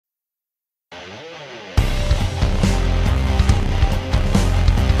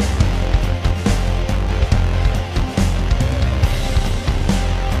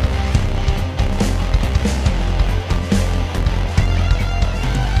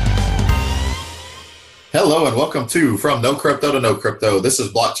Hello and welcome to From No Crypto to No Crypto. This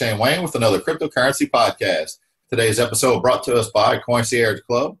is Blockchain Wayne with another cryptocurrency podcast. Today's episode brought to us by Concierge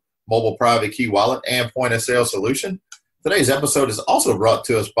Club, mobile private key wallet, and point of sale solution. Today's episode is also brought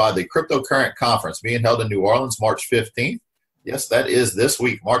to us by the Cryptocurrent Conference being held in New Orleans March 15th. Yes, that is this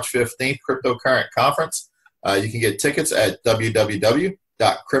week, March 15th, Cryptocurrent Conference. You can get tickets at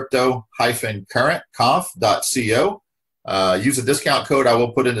www.crypto-currentconf.co. Use a discount code I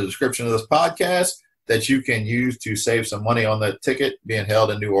will put in the description of this podcast that you can use to save some money on the ticket being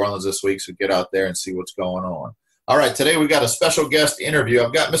held in New Orleans this week. So get out there and see what's going on. All right, today we got a special guest interview.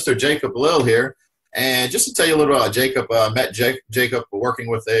 I've got Mr. Jacob Lill here. And just to tell you a little about Jacob, I met Jacob working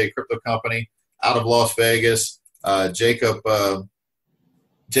with a crypto company out of Las Vegas. Jacob has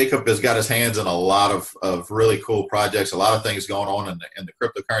got his hands in a lot of really cool projects, a lot of things going on in the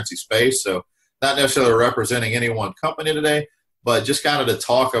cryptocurrency space. So not necessarily representing any one company today, but just kind of to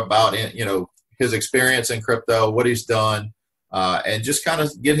talk about, his experience in crypto, what he's done, and just kind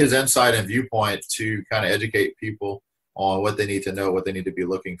of get his insight and viewpoint to kind of educate people on what they need to know, what they need to be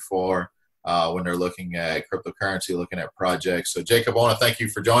looking for when they're looking at cryptocurrency, looking at projects. So Jacob, I want to thank you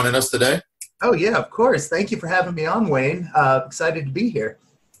for joining us today. Oh yeah, of course. Thank you for having me on, Wayne. Excited to be here.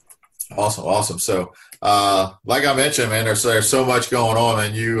 Awesome. So like I mentioned, man, there's so much going on,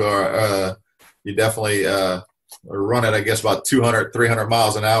 and you definitely are running, I guess, about 200, 300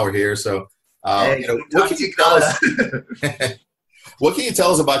 miles an hour here. So what can you tell us? What can you tell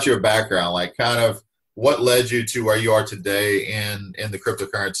us about your background? Like, kind of what led you to where you are today in the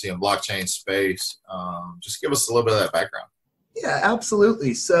cryptocurrency and blockchain space? Just give us a little bit of that background. Yeah,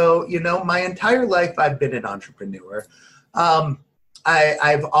 absolutely. So, my entire life I've been an entrepreneur.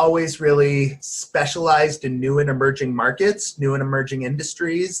 I've always really specialized in new and emerging markets, new and emerging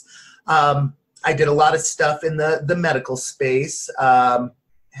industries. I did a lot of stuff in the medical space.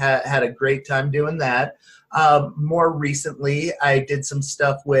 Had a great time doing that. More recently, I did some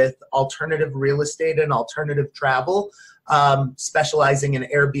stuff with alternative real estate and alternative travel, specializing in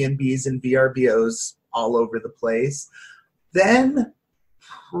Airbnbs and VRBOs all over the place. Then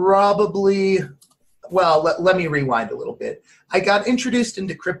let me rewind a little bit. I got introduced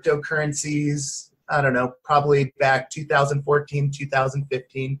into cryptocurrencies, I don't know, probably back 2014,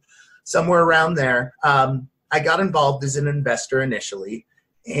 2015, somewhere around there. I got involved as an investor initially.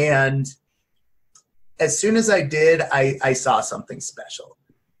 And as soon as I did, I saw something special.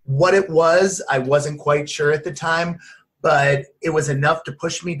 What it was, I wasn't quite sure at the time, but it was enough to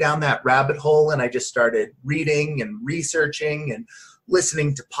push me down that rabbit hole. And I just started reading and researching and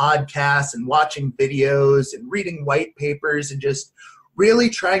listening to podcasts and watching videos and reading white papers and just really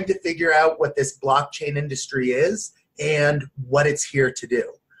trying to figure out what this blockchain industry is and what it's here to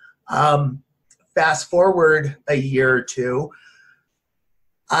do. Fast forward a year or two,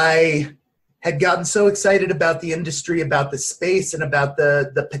 I had gotten so excited about the industry, about the space, and about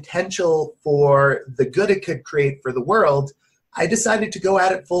the potential for the good it could create for the world, I decided to go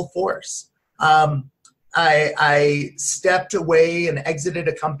at it full force. I stepped away and exited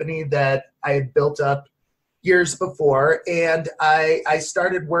a company that I had built up years before, and I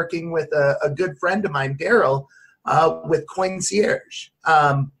started working with a good friend of mine, Daryl, with Concierge,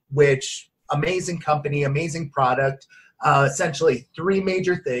 which amazing company, amazing product. Essentially three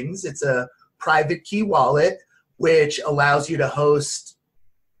major things. It's a private key wallet, which allows you to host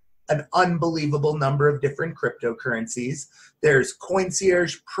an unbelievable number of different cryptocurrencies. There's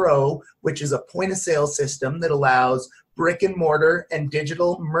Concierge Pro, which is a point of sale system that allows brick and mortar and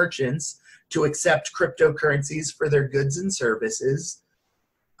digital merchants to accept cryptocurrencies for their goods and services.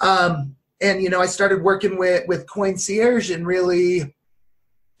 I started working with Concierge and really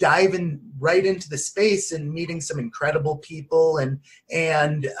diving right into the space and meeting some incredible people and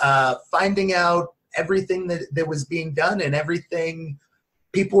finding out everything that was being done and everything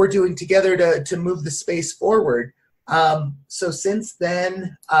people were doing together to move the space forward. So since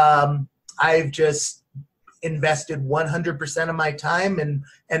then, I've just invested 100% of my time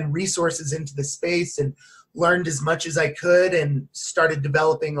and resources into the space and learned as much as I could and started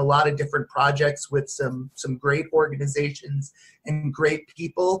developing a lot of different projects with some great organizations and great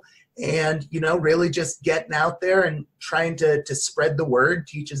people. And, really just getting out there and trying to spread the word,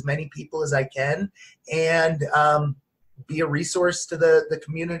 teach as many people as I can, and be a resource to the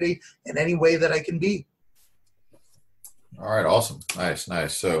community in any way that I can be. All right. Awesome. Nice.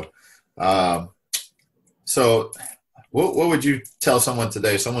 So, what would you tell someone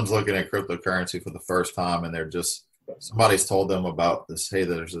today? Someone's looking at cryptocurrency for the first time and somebody's told them about this, hey,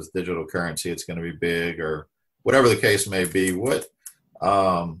 there's this digital currency, it's going to be big, or whatever the case may be. What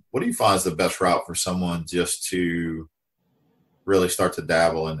do you find is the best route for someone just to really start to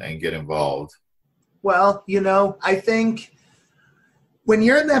dabble and get involved? Well, I think when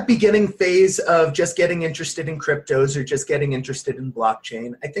you're in that beginning phase of just getting interested in cryptos or just getting interested in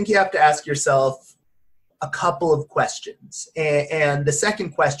blockchain, I think you have to ask yourself a couple of questions. And the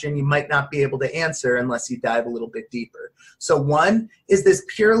second question you might not be able to answer unless you dive a little bit deeper. So one, is this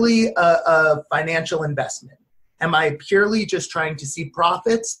purely a financial investment? Am I purely just trying to see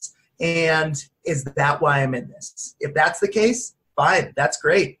profits? And is that why I'm in this? If that's the case, fine, that's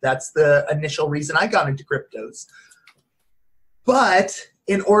great. That's the initial reason I got into cryptos. But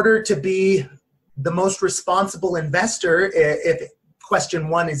in order to be the most responsible investor, if question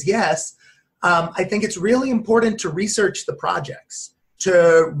one is yes, I think it's really important to research the projects,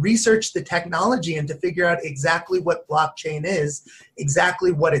 to research the technology, and to figure out exactly what blockchain is,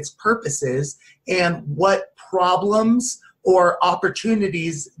 exactly what its purpose is, and what problems or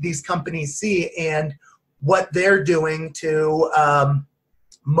opportunities these companies see, and what they're doing to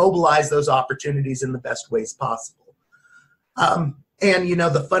mobilize those opportunities in the best ways possible. And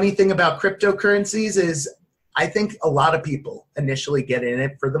the funny thing about cryptocurrencies is I think a lot of people initially get in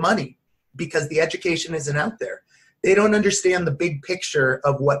it for the money because the education isn't out there. They don't understand the big picture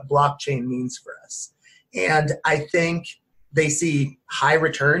of what blockchain means for us. And I think they see high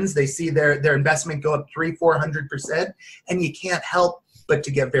returns. They see their investment go up 300-400%, and you can't help but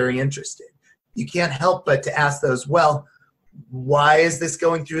to get very interested. You can't help but to ask those, well, why is this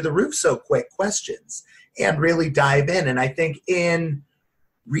going through the roof so quick questions, and really dive in. And I think in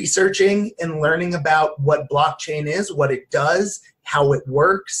researching and learning about what blockchain is, what it does, how it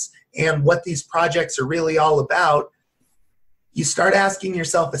works, and what these projects are really all about, you start asking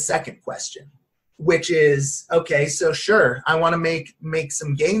yourself a second question, which is, okay, so sure, I want to make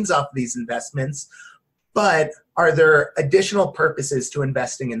some gains off these investments, but are there additional purposes to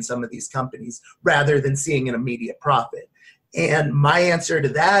investing in some of these companies rather than seeing an immediate profit? And my answer to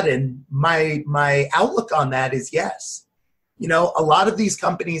that and my outlook on that is yes. A lot of these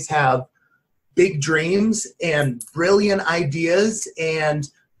companies have big dreams and brilliant ideas, and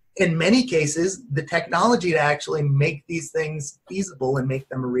in many cases, the technology to actually make these things feasible and make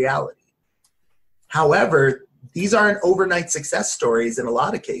them a reality. However, these aren't overnight success stories in a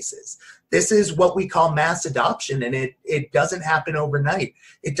lot of cases. This is what we call mass adoption, and it doesn't happen overnight.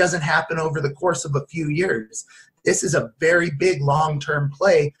 It doesn't happen over the course of a few years. This is a very big long-term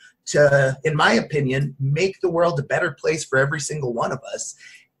play to, in my opinion, make the world a better place for every single one of us.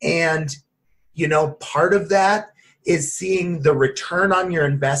 And, part of that is seeing the return on your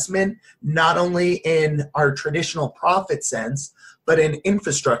investment, not only in our traditional profit sense, but in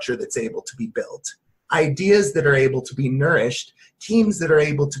infrastructure that's able to be built, ideas that are able to be nourished, teams that are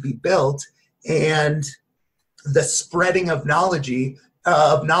able to be built, and the spreading of knowledge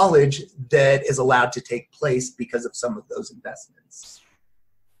that is allowed to take place because of some of those investments.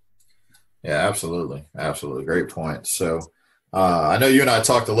 Yeah, absolutely. Absolutely. Great point. So I know you and I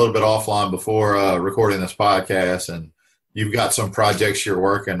talked a little bit offline before recording this podcast, and you've got some projects you're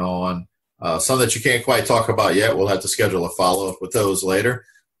working on, some that you can't quite talk about yet. We'll have to schedule a follow-up with those later.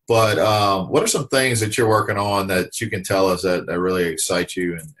 But what are some things that you're working on that you can tell us that really excite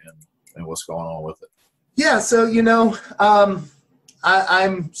you and what's going on with it? Yeah, so,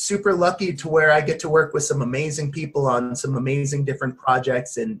 I'm super lucky to where I get to work with some amazing people on some amazing different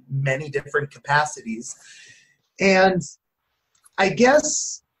projects in many different capacities. And I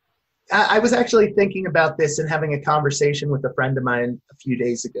guess I was actually thinking about this and having a conversation with a friend of mine a few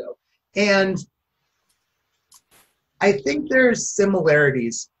days ago. And I think there's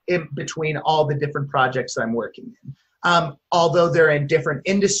similarities in between all the different projects I'm working in. Although they're in different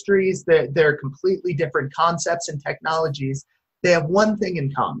industries, they're completely different concepts and technologies, they have one thing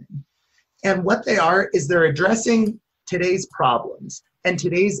in common. And what they are is they're addressing today's problems and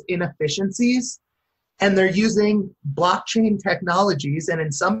today's inefficiencies, and they're using blockchain technologies, and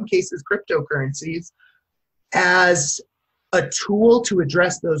in some cases cryptocurrencies, as a tool to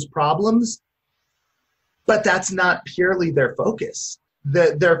address those problems. But that's not purely their focus.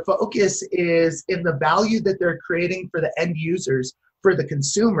 Their focus is in the value that they're creating for the end users, for the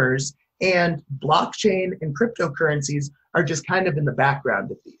consumers, and blockchain and cryptocurrencies are just kind of in the background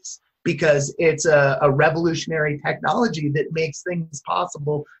of these because it's a revolutionary technology that makes things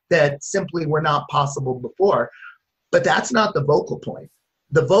possible that simply were not possible before. But that's not the vocal point.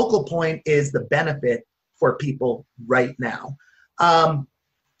 The vocal point is the benefit for people right now.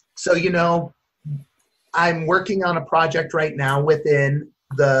 So, I'm working on a project right now within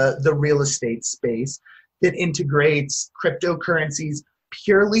the real estate space that integrates cryptocurrencies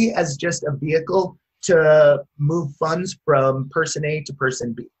purely as just a vehicle to move funds from person A to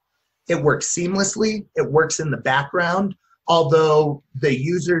person B. It works seamlessly. It works in the background, although the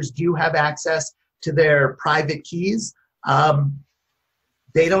users do have access to their private keys.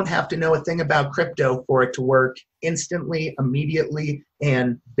 They don't have to know a thing about crypto for it to work instantly, immediately,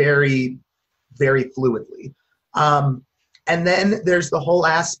 and very, very fluidly. And then there's the whole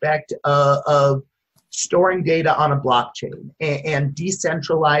aspect of storing data on a blockchain and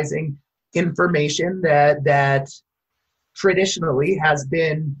decentralizing information that traditionally has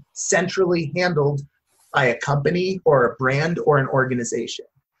been centrally handled by a company or a brand or an organization.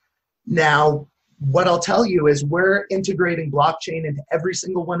 Now, what I'll tell you is we're integrating blockchain into every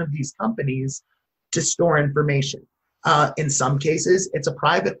single one of these companies to store information. In some cases, it's a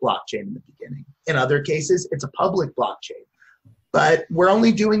private blockchain in the beginning. In other cases, it's a public blockchain. But we're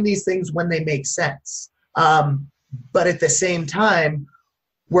only doing these things when they make sense. But at the same time,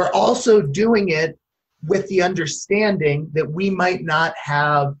 we're also doing it with the understanding that we might not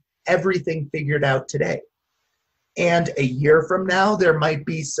have everything figured out today. And a year from now, there might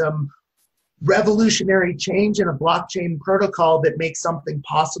be some revolutionary change in a blockchain protocol that makes something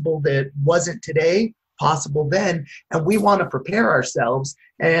possible that wasn't today possible then. And we want to prepare ourselves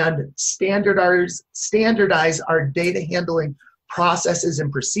and standardize our data handling processes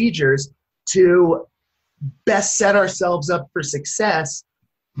and procedures to best set ourselves up for success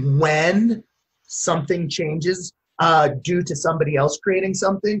when something changes due to somebody else creating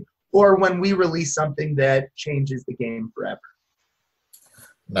something, or when we release something that changes the game forever.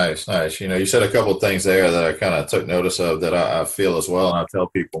 Nice, nice. You said a couple of things there that I kind of took notice of that I feel as well, and I tell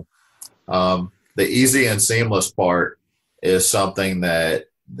people. The easy and seamless part is something that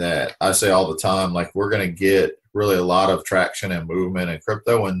I say all the time. Like, we're going to get really a lot of traction and movement in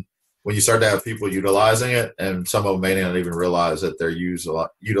crypto when you start to have people utilizing it, and some of them may not even realize that they're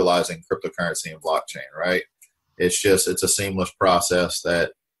utilizing cryptocurrency and blockchain, right? It's a seamless process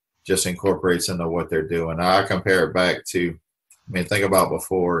that just incorporates into what they're doing. I compare it back to, think about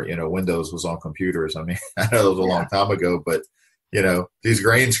before, Windows was on computers. I know it was a long time ago, but, these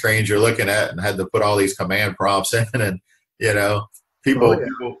green screens you're looking at and had to put all these command prompts in, and,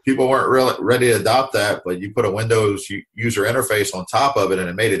 people weren't really ready to adopt that, but you put a Windows user interface on top of it and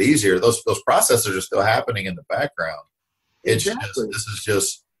it made it easier. Those processes are still happening in the background. This is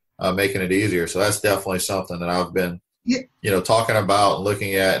just making it easier. So that's definitely something that I've been, talking about and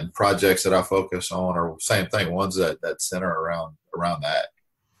looking at, and projects that I focus on are same thing, ones that center around that.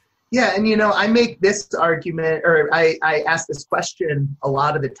 Yeah, and I make this argument, or I ask this question a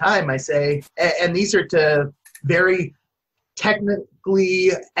lot of the time. I say, and these are to very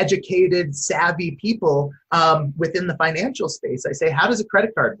technically educated, savvy people within the financial space. I say, how does a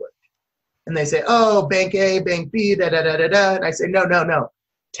credit card work? And they say, oh, bank A, bank B, da da da da da. And I say, no.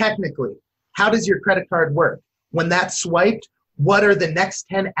 Technically, how does your credit card work? When that's swiped, what are the next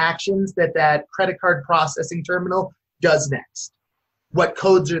 10 actions that credit card processing terminal does next? What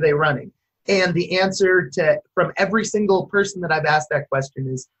codes are they running? And the answer from every single person that I've asked that question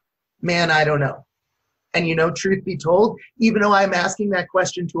is, man, I don't know. And truth be told, even though I'm asking that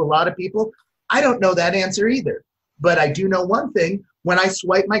question to a lot of people, I don't know that answer either. But I do know one thing: when I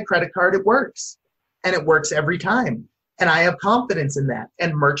swipe my credit card, it works. And it works every time. And I have confidence in that.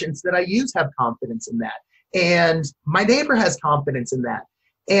 And merchants that I use have confidence in that. And my neighbor has confidence in that.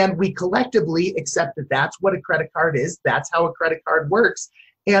 And we collectively accept that that's what a credit card is. That's how a credit card works.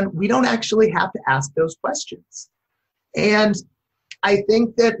 And we don't actually have to ask those questions. And I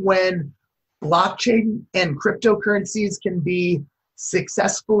think that when blockchain and cryptocurrencies can be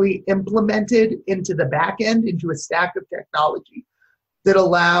successfully implemented into the back end, into a stack of technology that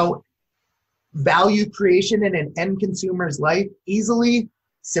allow value creation in an end consumer's life easily,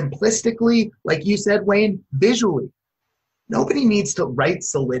 simplistically, like you said, Wayne, visually. Nobody needs to write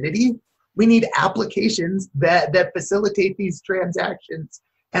Solidity. We need applications that facilitate these transactions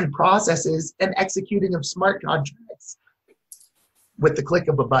and processes and executing of smart contracts with the click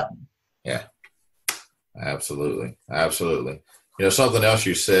of a button. Yeah, absolutely. Something else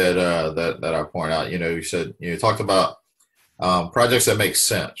you said that I point out, you said, you talked about projects that make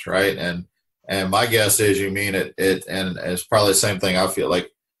sense, right? And my guess is you mean it, and it's probably the same thing I feel like.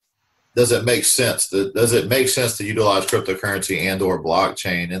 Does it make sense? Does it make sense to utilize cryptocurrency and or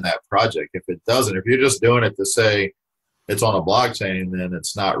blockchain in that project? If it doesn't, if you're just doing it to say it's on a blockchain, then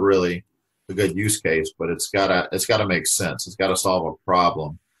it's not really a good use case. But it's gotta make sense. It's got to solve a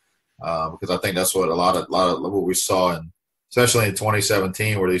problem, because I think that's what a lot of what we saw especially in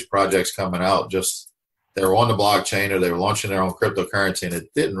 2017, where these projects coming out, just they were on the blockchain or they were launching their own cryptocurrency, and it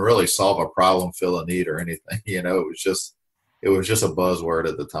didn't really solve a problem, fill a need, or anything. It was just a buzzword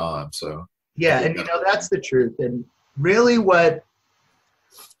at the time. So yeah, and that's the truth. And really what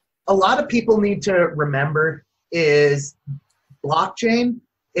a lot of people need to remember is blockchain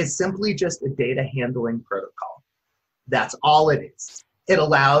is simply just a data handling protocol. That's all it is. It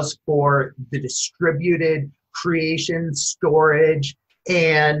allows for the distributed creation, storage,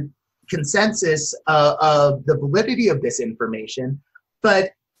 and consensus of the validity of this information,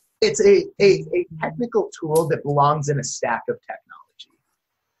 but it's a technical tool that belongs in a stack of technology.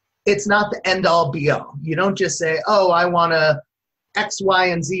 It's not the end-all be-all. You don't just say, oh, I want a X, Y,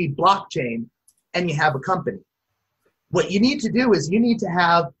 and Z blockchain, and you have a company. What you need to do is you need to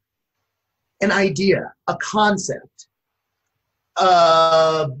have an idea, a concept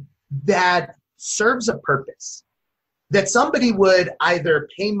that serves a purpose, that somebody would either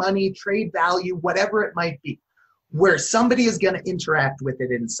pay money, trade value, whatever it might be, where somebody is going to interact with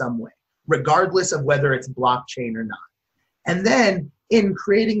it in some way, regardless of whether it's blockchain or not. And then in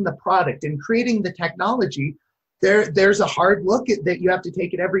creating the product and creating the technology, there's a hard look at that you have to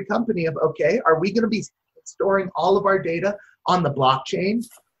take at every company of, okay, are we going to be storing all of our data on the blockchain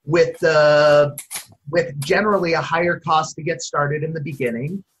with generally a higher cost to get started in the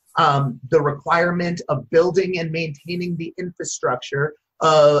beginning, the requirement of building and maintaining the infrastructure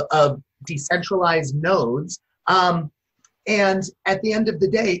of decentralized nodes, and at the end of the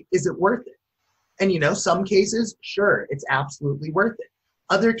day, is it worth it? And some cases, sure, it's absolutely worth it.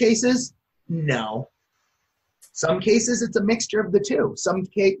 Other cases, no. Some cases, it's a mixture of the two. Some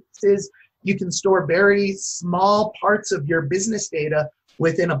cases, you can store very small parts of your business data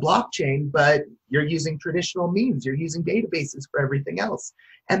within a blockchain, but you're using traditional means. You're using databases for everything else.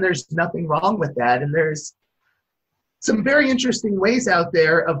 And there's nothing wrong with that. And there's some very interesting ways out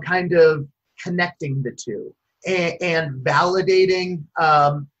there of kind of connecting the two and validating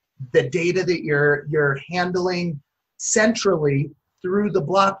the data that you're handling centrally through the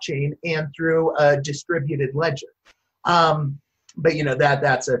blockchain and through a distributed ledger. But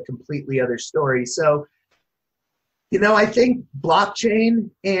that's a completely other story. So, I think blockchain,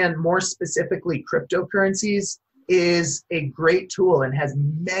 and more specifically cryptocurrencies, is a great tool and has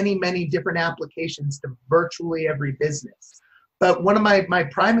many, many different applications to virtually every business. But one of my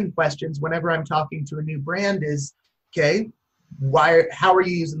priming questions whenever I'm talking to a new brand is, okay, how are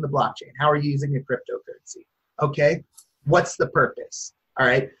you using the blockchain? How are you using a cryptocurrency? Okay, what's the purpose? All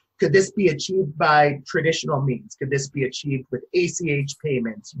right, could this be achieved by traditional means? Could this be achieved with ACH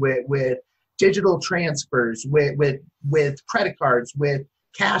payments, with digital transfers, with credit cards, with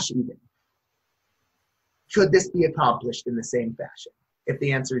cash even? Could this be accomplished in the same fashion? If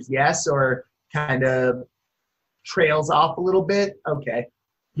the answer is yes, or kind of trails off a little bit, okay,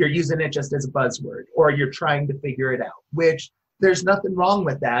 you're using it just as a buzzword, or you're trying to figure it out, which there's nothing wrong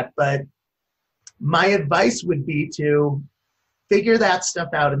with that. But my advice would be to figure that stuff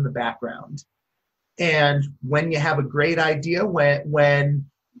out in the background. And when you have a great idea, when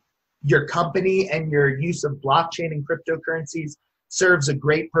your company and your use of blockchain and cryptocurrencies serves a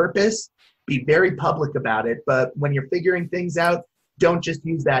great purpose, be very public about it. But when you're figuring things out, don't just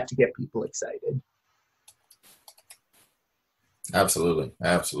use that to get people excited. Absolutely.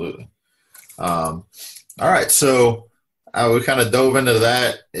 All right. So we kind of dove into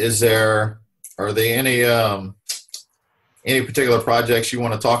that. Are there any particular projects you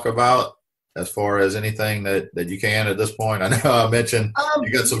want to talk about as far as anything that you can at this point? I know I mentioned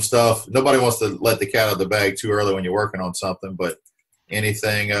you got some stuff. Nobody wants to let the cat out of the bag too early when you're working on something, but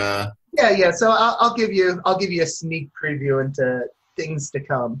anything? Yeah. So I'll give you a sneak preview into things to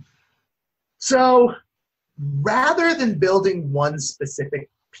come. So rather than building one specific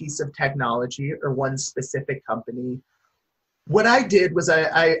piece of technology or one specific company, what I did was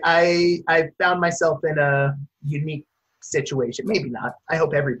I found myself in a unique situation. Maybe not. I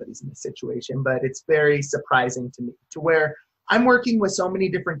hope everybody's in this situation, but it's very surprising to me, to where I'm working with so many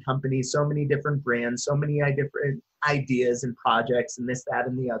different companies, so many different brands, so many different ideas and projects and this, that,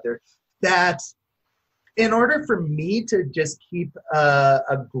 and the other, that in order for me to just keep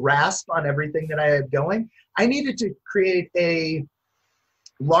a grasp on everything that I had going, I needed to create a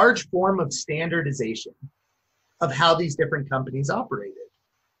large form of standardization of how these different companies operated.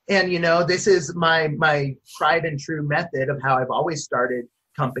 And, this is my tried and true method of how I've always started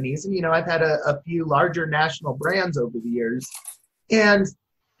companies. And, I've had a few larger national brands over the years. And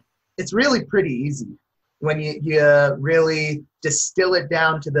it's really pretty easy when you really distill it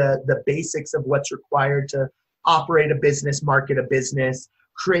down to the basics of what's required to operate a business, market a business,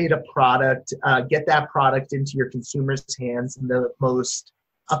 create a product, get that product into your consumers' hands in the most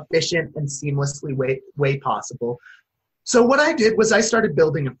efficient and seamlessly way possible. So what I did was I started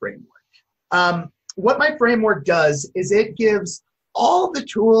building a framework. What my framework does is it gives all the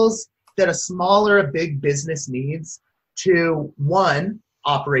tools that a small or a big business needs to, one,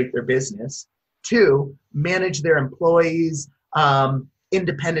 operate their business, two, manage their employees,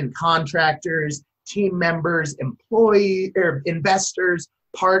 independent contractors, team members, employee or investors,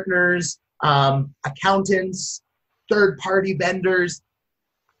 partners, accountants, third-party vendors,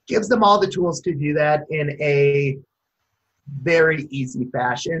 gives them all the tools to do that in a very easy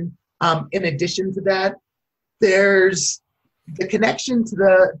fashion. In addition to that, there's the connection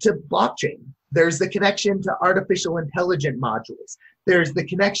to blockchain. There's the connection to artificial intelligence modules. There's the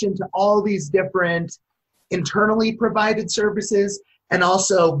connection to all these different internally provided services and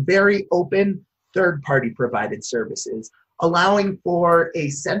also very open third-party provided services, allowing for a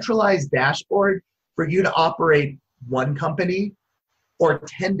centralized dashboard for you to operate one company or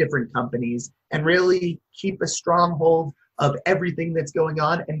 10 different companies and really keep a strong hold of everything that's going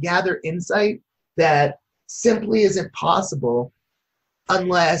on and gather insight that simply isn't possible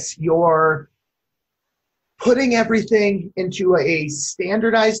unless you're putting everything into a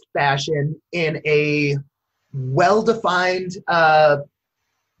standardized fashion in a well-defined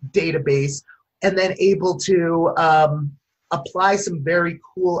database, and then able to apply some very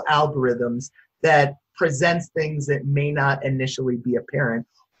cool algorithms that presents things that may not initially be apparent,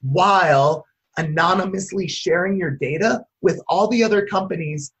 while anonymously sharing your data with all the other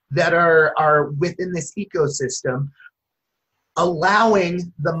companies that are within this ecosystem,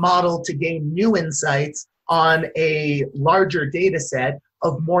 allowing the model to gain new insights on a larger data set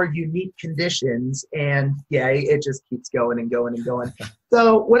of more unique conditions. And yeah, it just keeps going and going and going.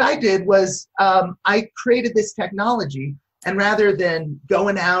 So what I did was I created this technology, and rather than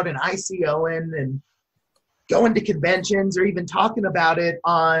going out and ICOing and going to conventions or even talking about it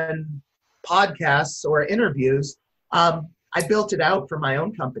on podcasts or interviews, I built it out for my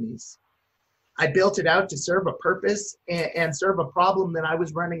own companies. I built it out to serve a purpose and serve a problem that I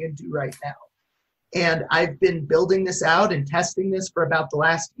was running into right now. And I've been building this out and testing this for about the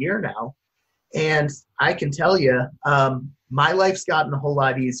last year now. And I can tell you, my life's gotten a whole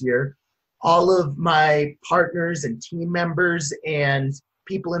lot easier. All of my partners and team members and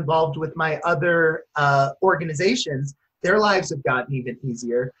people involved with my other organizations, their lives have gotten even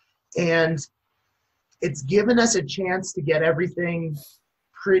easier. And it's given us a chance to get everything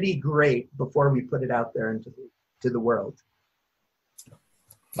pretty great before we put it out there into the world.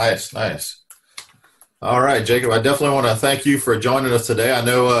 Nice, nice. All right, Jacob, I definitely want to thank you for joining us today. I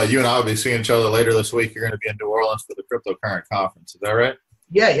know you and I will be seeing each other later this week. You're going to be in New Orleans for the Cryptocurrent Conference. Is that right?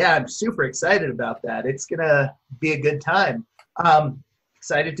 Yeah, I'm super excited about that. It's going to be a good time.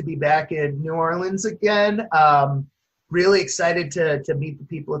 Excited to be back in New Orleans again. Really excited to meet the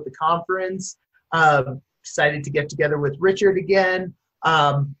people at the conference. Excited to get together with Richard again.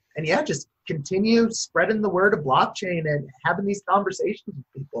 And yeah, just continue spreading the word of blockchain and having these conversations with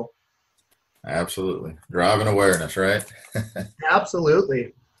people. Absolutely. Driving awareness, right?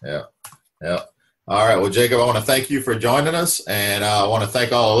 Absolutely. Yeah. Yeah. All right. Well, Jacob, I want to thank you for joining us, and I want to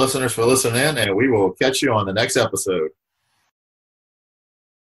thank all the listeners for listening in, and we will catch you on the next episode.